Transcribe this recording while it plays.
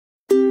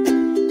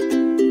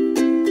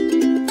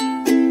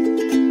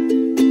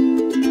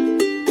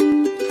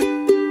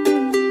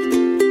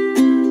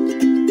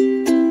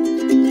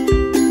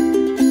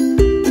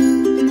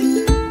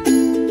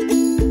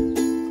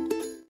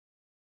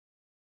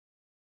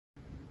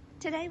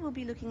Today we'll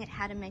be looking at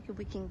how to make a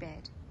wicking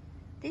bed.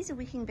 These are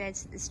wicking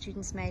beds that the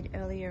students made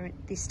earlier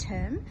this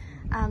term.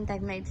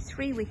 They've made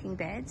 3 wicking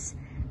beds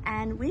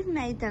and we've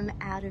made them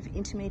out of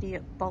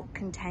intermediate bulk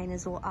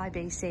containers or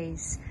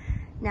IBCs.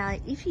 Now,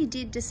 if you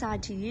did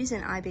decide to use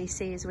an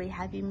IBC as we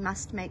have, you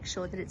must make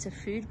sure that it's a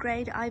food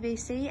grade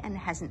IBC and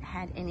hasn't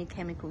had any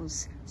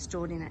chemicals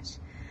stored in it.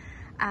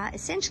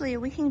 Essentially, a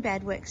wicking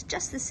bed works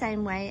just the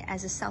same way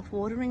as a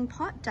self-watering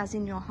pot does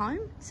in your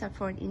home, so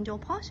for an indoor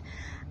pot.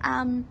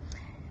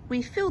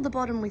 We fill the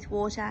bottom with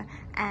water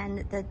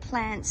and the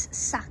plants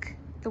suck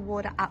the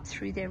water up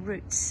through their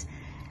roots.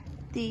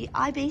 The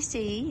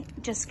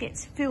IBC just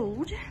gets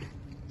filled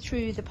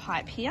through the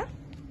pipe here,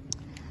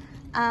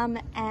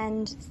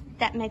 and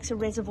that makes a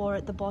reservoir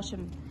at the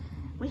bottom.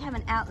 We have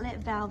an outlet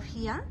valve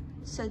here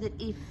so that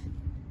if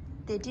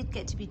there did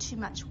get to be too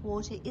much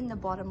water in the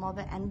bottom of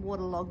it and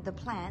waterlog the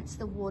plants,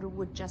 the water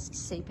would just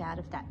seep out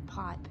of that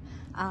pipe.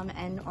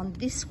 And on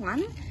this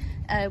one,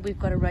 we've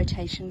got a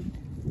rotation.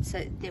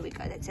 So there we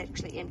go, that's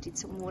actually emptied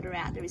some water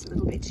out. There is a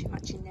little bit too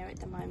much in there at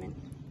the moment.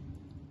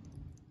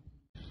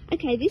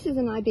 Okay, this is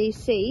an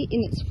IBC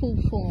in its full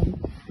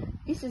form.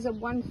 This is a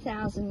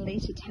 1,000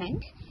 litre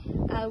tank.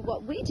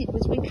 What we did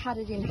was we cut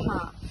it in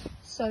half.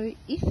 So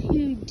if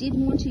you did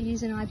want to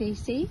use an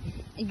IBC,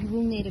 you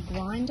will need a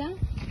grinder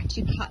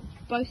to cut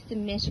both the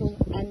metal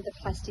and the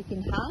plastic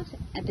in half,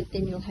 but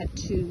then you'll have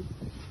 2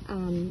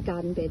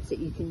 garden beds that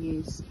you can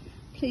use.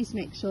 Please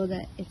make sure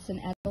that it's an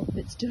adult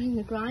that's doing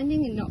the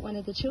grinding and not one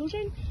of the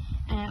children.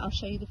 I'll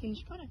show you the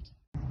finished product.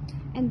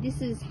 And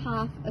this is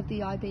half of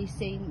the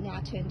IBC now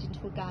turned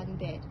into a garden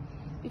bed.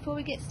 Before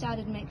we get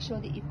started, make sure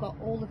that you've got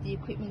all of the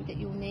equipment that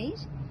you'll need.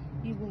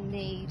 You will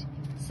need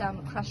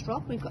some crushed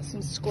rock. We've got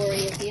some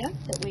scoria here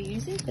that we're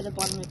using for the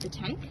bottom of the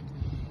tank.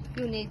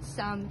 You'll need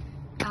some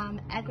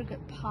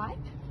aggregate pipe.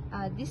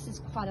 This is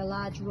quite a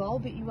large roll,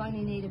 but you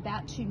only need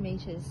about 2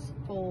 metres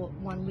for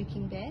one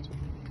wicking bed.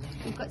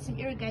 We've got some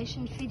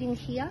irrigation fitting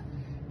here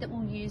that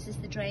we'll use as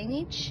the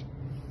drainage.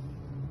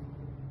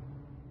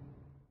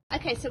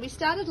 Okay, so we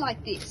started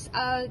like this.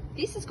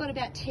 This has got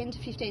about 10 to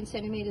 15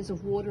 centimetres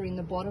of water in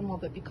the bottom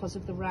of it because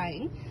of the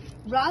rain.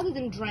 Rather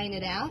than drain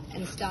it out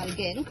and start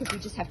again, because we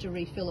just have to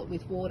refill it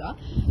with water,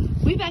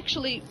 we've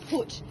actually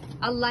put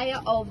a layer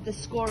of the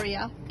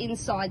scoria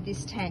inside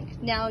this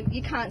tank. Now,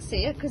 you can't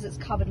see it because it's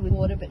covered with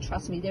water, but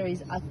trust me, there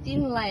is a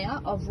thin layer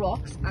of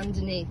rocks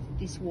underneath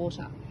this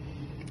water.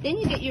 Then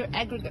you get your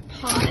aggregate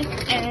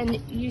pipe and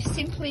you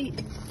simply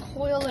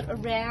coil it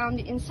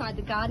around inside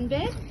the garden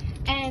bed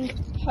and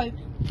poke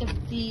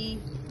the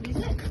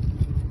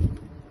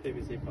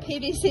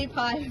PVC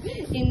pipe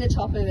in the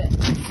top of it.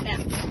 Now,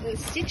 we'll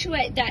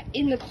situate that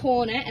in the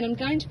corner and I'm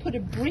going to put a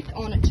brick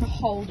on it to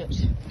hold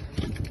it.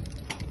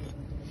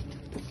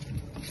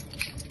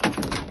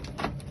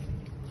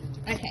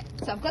 Okay,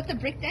 so I've got the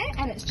brick there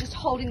and it's just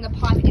holding the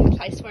pipe in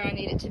place where I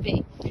need it to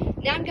be.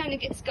 Now I'm going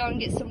to go and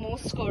get some more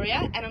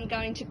scoria and I'm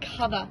going to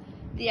cover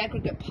the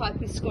aggregate pipe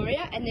with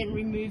scoria and then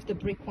remove the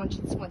brick once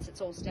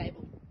it's all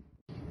stable.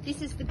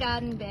 This is the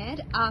garden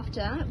bed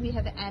after we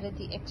have added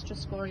the extra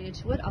scoria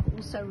to it. I've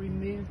also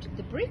removed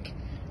the brick.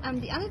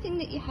 The other thing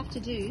that you have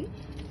to do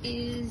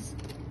is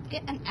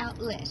get an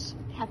outlet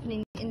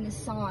happening in the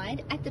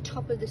side at the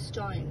top of the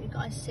stone. You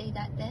guys see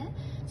that there?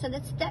 So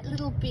that's that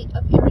little bit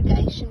of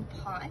irrigation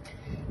pipe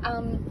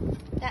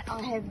that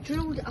I have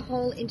drilled a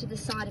hole into the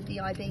side of the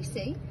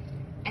IBC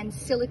and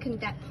siliconed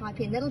that pipe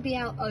in. That'll be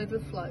our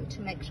overflow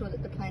to make sure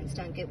that the plants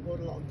don't get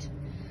waterlogged.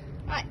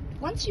 Right,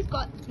 once you've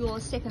got your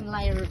second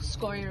layer of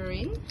scoria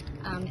in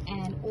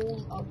and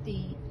all of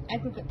the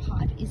aggregate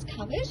pipe is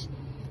covered,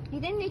 you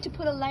then need to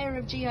put a layer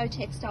of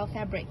geotextile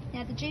fabric.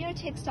 Now, the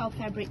geotextile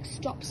fabric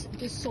stops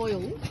the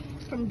soil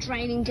from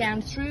draining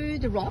down through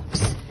the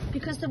rocks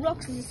because the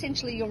rocks is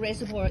essentially your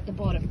reservoir at the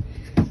bottom.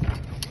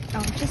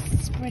 I'm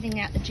just spreading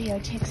out the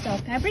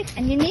geotextile fabric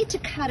and you need to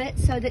cut it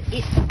so that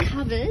it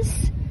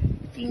covers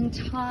the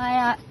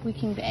entire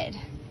wicking bed.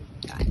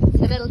 Right,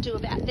 so that'll do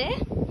about there.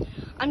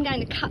 I'm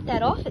going to cut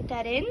that off at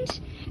that end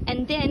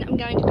and then I'm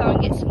going to go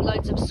and get some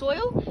loads of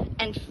soil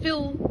and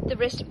fill the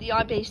rest of the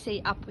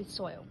IBC up with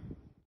soil.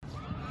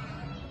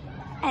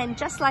 And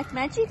just like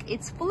magic,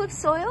 it's full of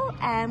soil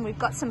and we've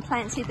got some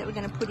plants here that we're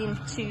going to put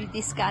into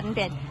this garden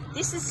bed.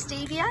 This is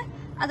stevia,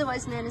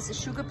 otherwise known as a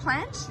sugar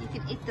plant. You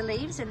can eat the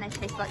leaves and they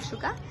taste like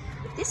sugar.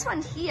 This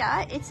one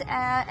here, it's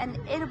an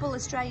edible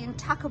Australian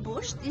tucker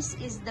bush. This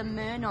is the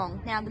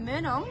murnong. Now, the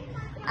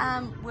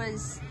murnong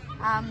was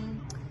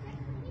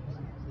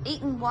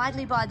eaten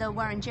widely by the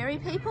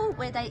Wurundjeri people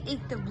where they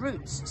eat the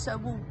roots. So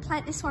we'll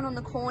plant this one on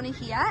the corner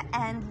here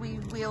and we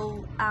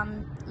will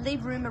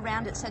leave room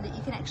around it so that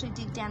you can actually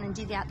dig down and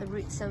dig out the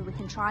roots so we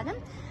can try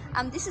them.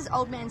 This is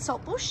old man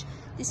saltbush.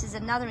 This is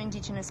another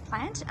indigenous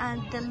plant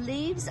and the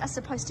leaves are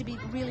supposed to be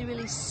really,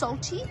 really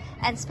salty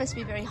and supposed to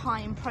be very high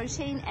in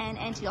protein and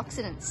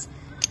antioxidants.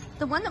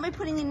 The one that we're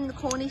putting in the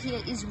corner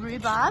here is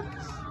rhubarb.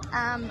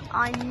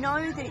 I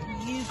know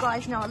that you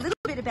guys know a little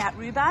bit about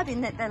rhubarb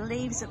in that the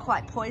leaves are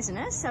quite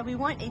poisonous, so we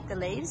won't eat the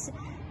leaves.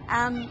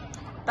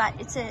 but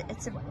it's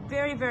a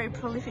very, very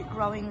prolific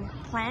growing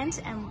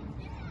plant, and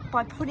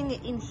by putting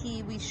it in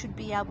here we should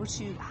be able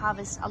to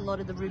harvest a lot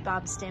of the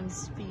rhubarb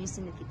stems for use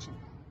in the kitchen.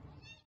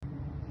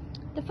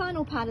 The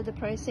final part of the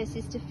process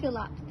is to fill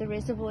up the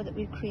reservoir that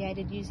we've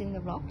created using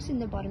the rocks in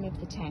the bottom of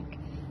the tank.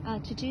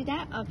 To do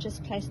that, I've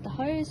just placed the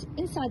hose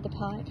inside the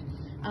pipe.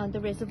 The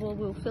reservoir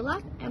will fill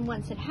up, and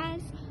once it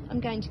has, I'm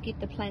going to give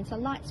the plants a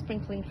light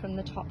sprinkling from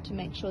the top to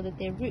make sure that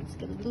their roots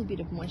get a little bit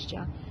of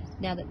moisture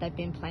now that they've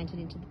been planted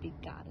into the big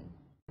garden.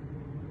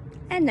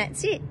 And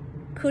that's it.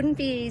 Couldn't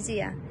be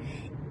easier.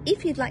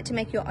 If you'd like to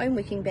make your own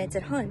wicking beds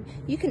at home,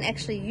 you can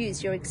actually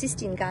use your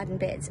existing garden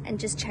beds and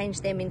just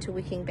change them into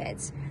wicking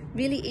beds.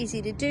 Really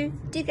easy to do.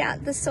 Dig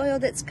out the soil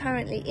that's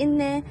currently in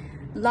there,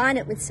 line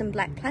it with some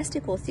black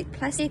plastic or thick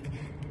plastic,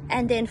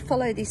 and then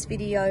follow this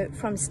video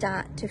from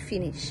start to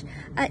finish.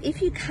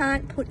 If you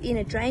can't put in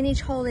a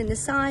drainage hole in the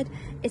side,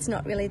 it's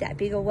not really that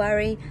big a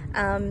worry.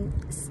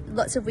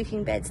 Lots of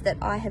wicking beds that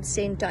I have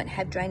seen don't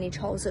have drainage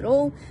holes at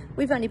all.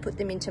 We've only put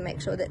them in to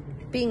make sure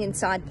that being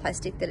inside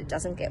plastic that it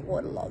doesn't get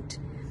waterlogged.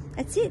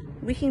 That's it,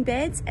 wicking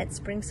beds at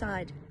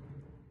Springside.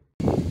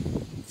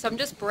 So I'm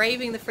just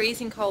braving the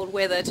freezing cold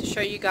weather to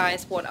show you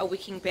guys what a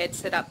wicking bed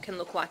setup can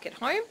look like at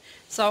home.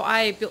 So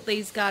I built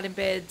these garden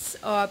beds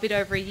a bit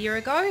over a year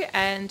ago,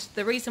 and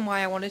the reason why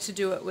I wanted to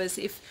do it was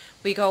if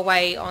we go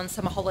away on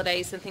summer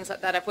holidays and things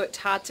like that, I've worked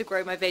hard to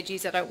grow my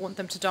veggies. I don't want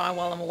them to die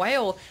while I'm away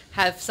or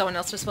have someone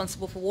else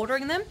responsible for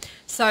watering them.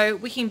 So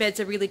wicking beds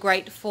are really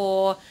great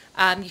for,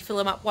 you fill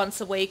them up once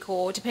a week,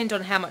 or depend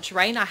on how much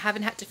rain. I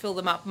haven't had to fill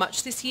them up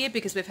much this year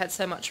because we've had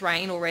so much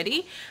rain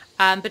already.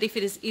 But if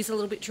it is a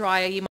little bit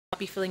drier, you might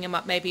be filling them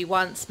up maybe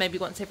once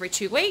every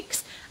 2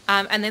 weeks,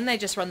 and then they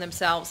just run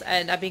themselves,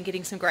 and I've been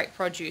getting some great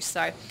produce,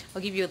 so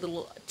I'll give you a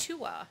little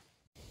tour.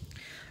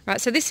 Right,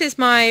 so this is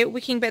my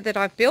wicking bed that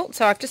I've built.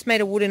 So I've just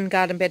made a wooden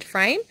garden bed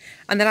frame,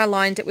 and then I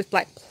lined it with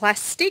black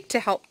plastic to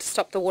help to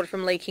stop the water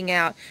from leaking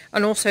out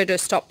and also to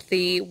stop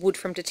the wood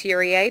from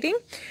deteriorating.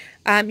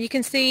 You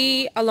can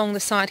see along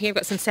the side here I've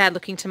got some sad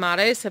looking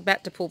tomatoes, so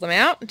about to pull them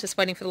out, just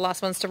waiting for the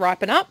last ones to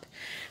ripen up.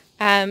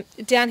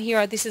 Down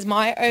here, this is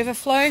my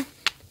overflow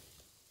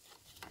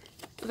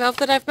valve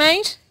that I've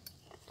made,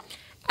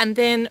 and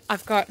then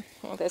I've got,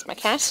 oh, there's my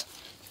cat,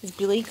 there's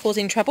Billy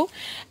causing trouble,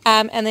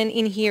 and then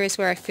in here is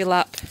where I fill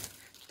up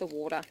the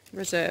water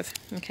reserve.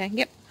 Okay,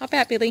 yep, how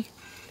about Billy,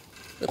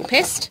 little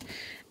pest.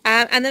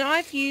 And then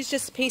I've used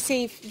just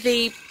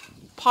PCV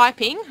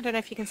piping, I don't know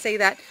if you can see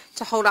that,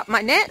 to hold up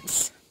my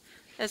nets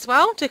as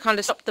well, to kind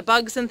of stop the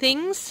bugs and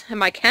things and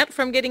my cat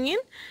from getting in.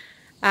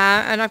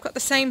 And I've got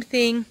the same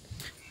thing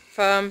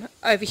from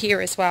over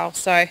here as well,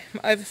 so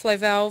my overflow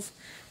valve,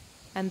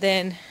 and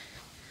then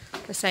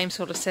the same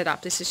sort of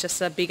setup. This is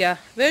just a bigger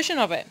version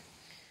of it.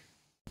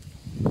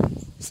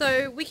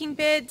 So wicking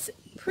beds,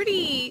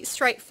 pretty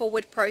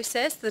straightforward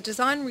process. The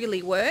design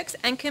really works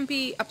and can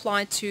be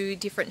applied to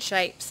different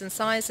shapes and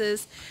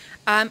sizes.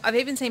 I've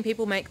even seen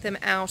people make them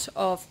out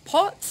of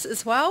pots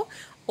as well,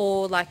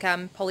 or like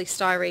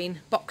polystyrene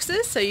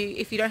boxes. So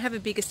if you don't have a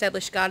big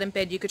established garden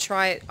bed, you could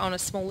try it on a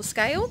smaller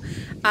scale,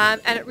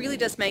 and it really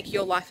does make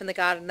your life in the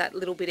garden that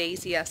little bit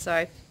easier.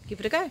 So give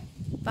it a go.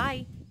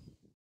 Bye.